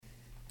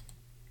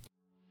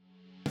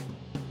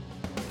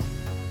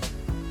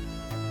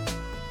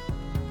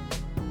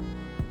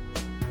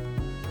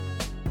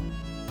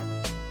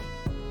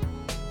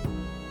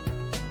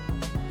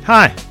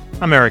Hi,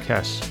 I'm Eric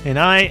Hess, and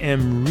I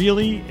am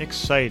really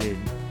excited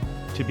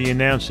to be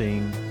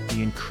announcing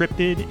the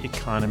Encrypted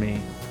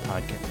Economy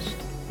podcast.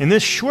 In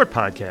this short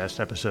podcast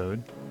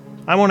episode,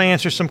 I want to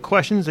answer some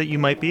questions that you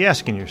might be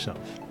asking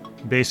yourself.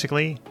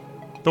 Basically,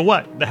 the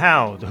what, the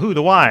how, the who,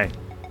 the why,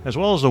 as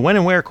well as the when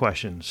and where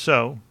questions.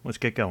 So, let's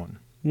get going.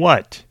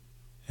 What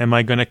am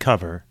I going to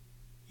cover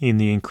in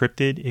the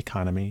Encrypted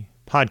Economy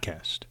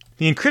podcast?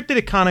 The Encrypted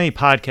Economy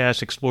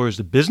podcast explores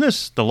the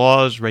business, the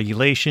laws,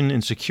 regulation,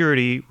 and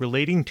security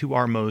relating to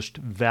our most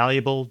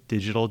valuable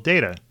digital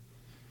data.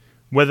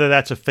 Whether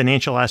that's a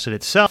financial asset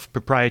itself,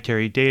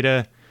 proprietary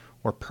data,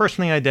 or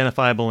personally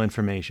identifiable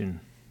information.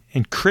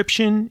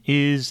 Encryption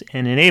is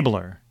an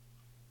enabler.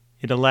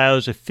 It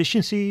allows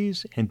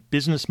efficiencies and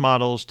business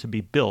models to be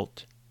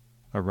built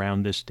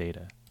around this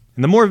data.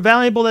 And the more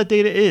valuable that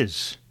data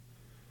is,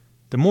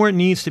 the more it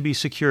needs to be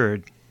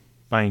secured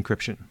by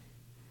encryption.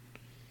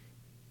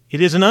 It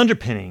is an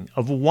underpinning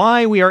of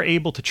why we are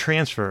able to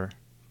transfer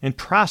and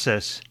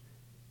process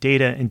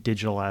data and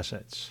digital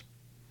assets.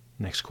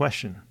 Next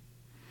question.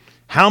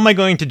 How am I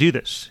going to do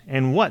this?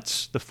 And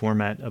what's the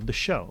format of the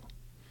show?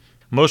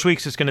 Most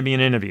weeks it's going to be an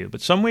interview, but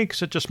some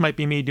weeks it just might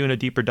be me doing a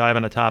deeper dive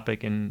on a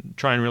topic and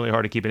trying really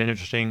hard to keep it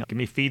interesting. Give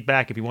me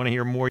feedback if you want to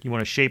hear more, you want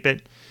to shape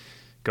it,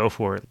 go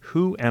for it.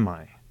 Who am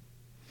I?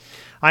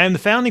 I am the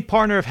founding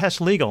partner of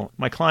Hess Legal.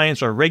 My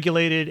clients are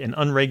regulated and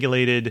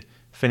unregulated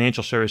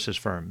financial services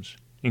firms,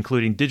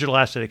 including digital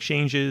asset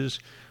exchanges,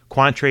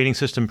 quant trading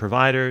system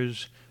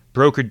providers,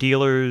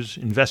 broker-dealers,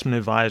 investment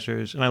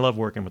advisors, and I love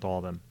working with all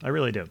of them. I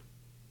really do.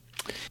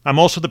 I'm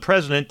also the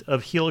president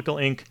of Helical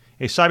Inc.,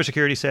 a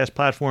cybersecurity SaaS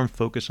platform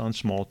focused on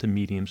small to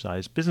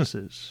medium-sized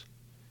businesses.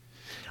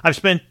 I've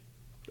spent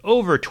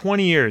over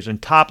 20 years in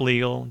top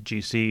legal,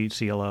 GC,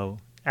 CLO,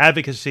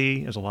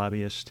 advocacy as a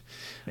lobbyist,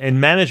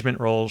 and management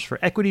roles for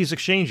equities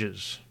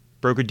exchanges,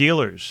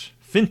 broker-dealers,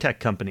 fintech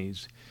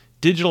companies,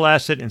 digital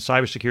asset and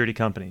cybersecurity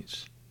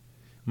companies.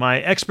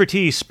 My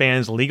expertise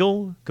spans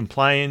legal,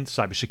 compliance,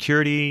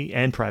 cybersecurity,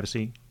 and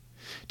privacy,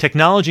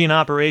 technology and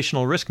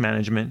operational risk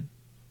management,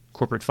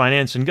 corporate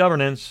finance and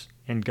governance,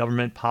 and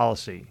government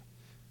policy.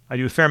 I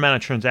do a fair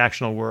amount of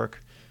transactional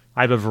work.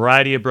 I have a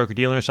variety of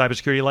broker-dealer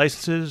cybersecurity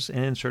licenses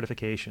and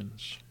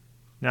certifications.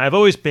 Now, I've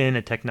always been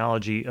a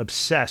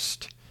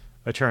technology-obsessed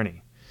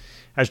attorney.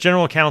 As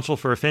general counsel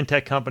for a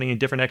fintech company in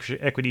different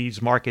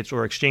equities, markets,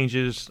 or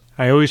exchanges,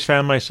 I always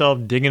found myself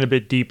digging a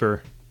bit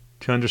deeper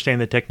to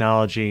understand the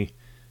technology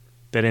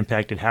that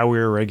impacted how we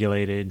were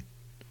regulated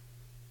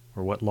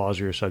or what laws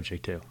we were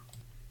subject to.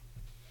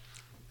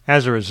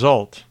 As a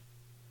result,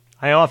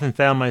 I often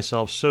found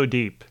myself so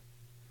deep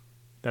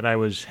that I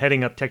was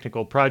heading up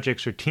technical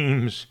projects or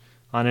teams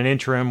on an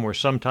interim or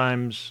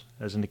sometimes,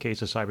 as in the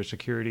case of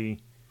cybersecurity,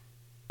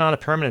 on a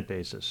permanent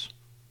basis.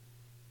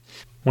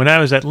 When I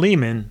was at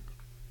Lehman,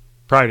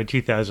 prior to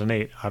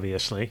 2008,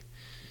 obviously,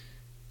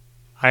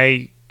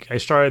 I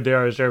started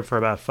there. I was there for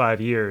about 5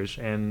 years,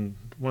 and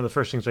one of the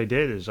first things I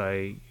did is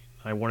I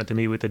wanted to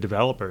meet with the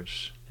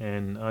developers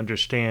and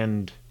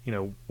understand,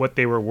 what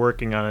they were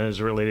working on as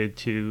related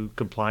to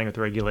complying with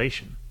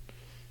regulation.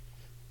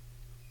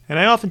 And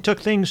I often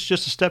took things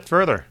just a step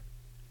further,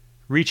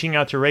 reaching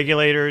out to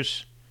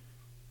regulators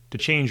to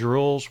change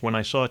rules when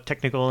I saw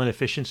technical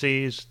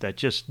inefficiencies that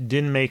just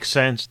didn't make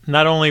sense.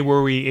 Not only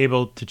were we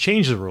able to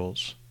change the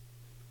rules,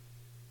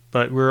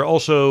 but we were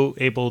also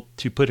able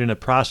to put in a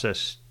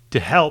process to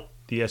help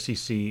the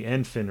SEC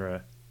and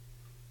FINRA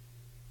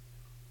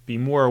be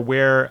more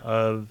aware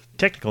of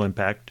technical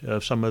impact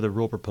of some of the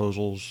rule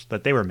proposals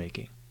that they were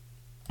making.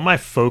 My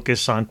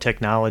focus on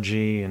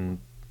technology and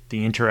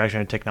the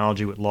interaction of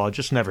technology with law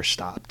just never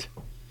stopped,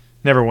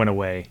 never went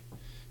away.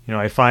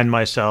 I find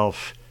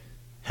myself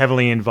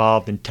heavily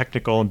involved in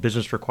technical and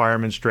business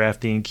requirements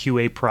drafting,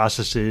 QA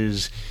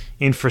processes,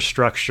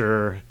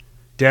 infrastructure,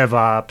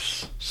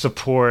 DevOps,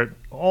 support,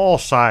 all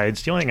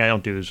sides. The only thing I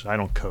don't do is I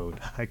don't code.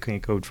 I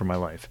can't code for my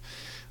life.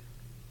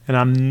 And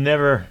I'm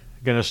never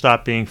going to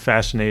stop being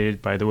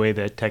fascinated by the way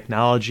that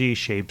technology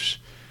shapes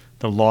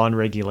the law and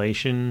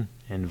regulation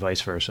and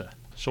vice versa.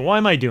 So why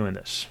am I doing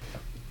this?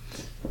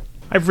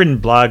 I've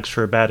written blogs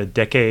for about a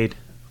decade.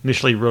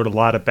 Initially wrote a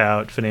lot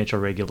about financial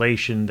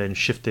regulation, then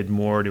shifted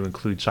more to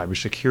include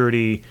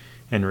cybersecurity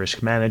and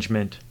risk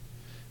management.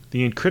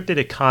 The Encrypted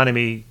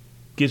Economy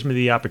gives me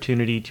the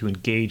opportunity to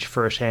engage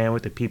firsthand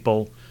with the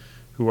people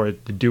who are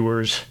the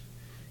doers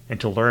and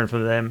to learn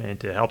from them and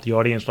to help the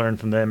audience learn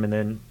from them, and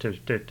then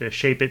to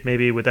shape it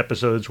maybe with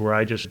episodes where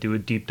I just do a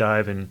deep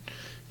dive and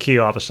key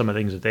off of some of the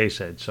things that they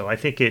said. So I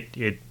think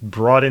it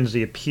broadens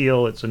the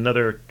appeal. It's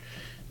another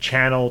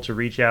channel to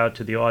reach out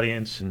to the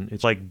audience, and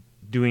it's like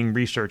doing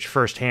research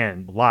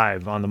firsthand,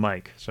 live on the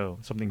mic. So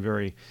something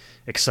very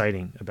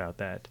exciting about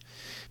that.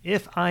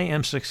 If I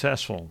am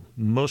successful,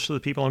 most of the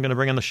people I'm going to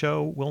bring on the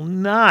show will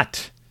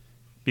not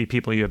be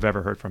people you have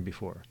ever heard from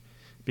before,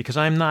 because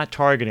I'm not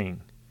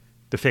targeting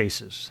the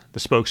faces, the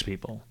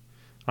spokespeople.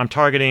 I'm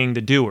targeting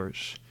the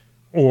doers,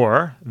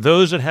 or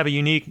those that have a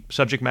unique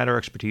subject matter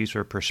expertise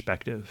or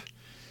perspective.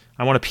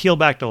 I want to peel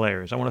back the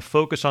layers. I want to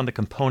focus on the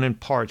component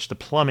parts, the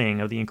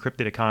plumbing of the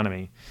encrypted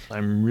economy.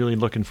 I'm really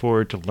looking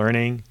forward to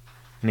learning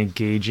and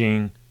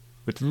engaging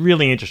with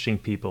really interesting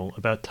people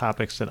about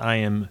topics that I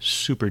am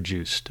super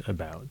juiced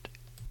about.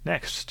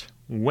 Next,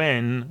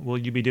 when will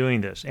you be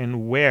doing this?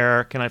 And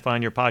where can I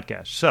find your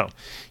podcast? So,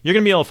 you're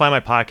going to be able to find my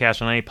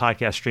podcast on any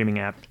podcast streaming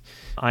app.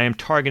 I am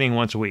targeting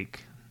once a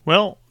week.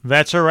 Well,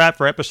 that's a wrap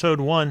for episode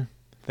 1.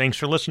 Thanks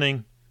for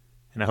listening,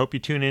 and I hope you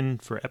tune in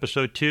for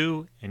episode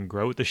 2 and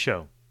grow with the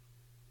show.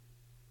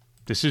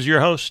 This is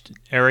your host,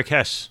 Eric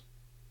Hess,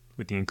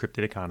 with the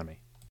Encrypted Economy.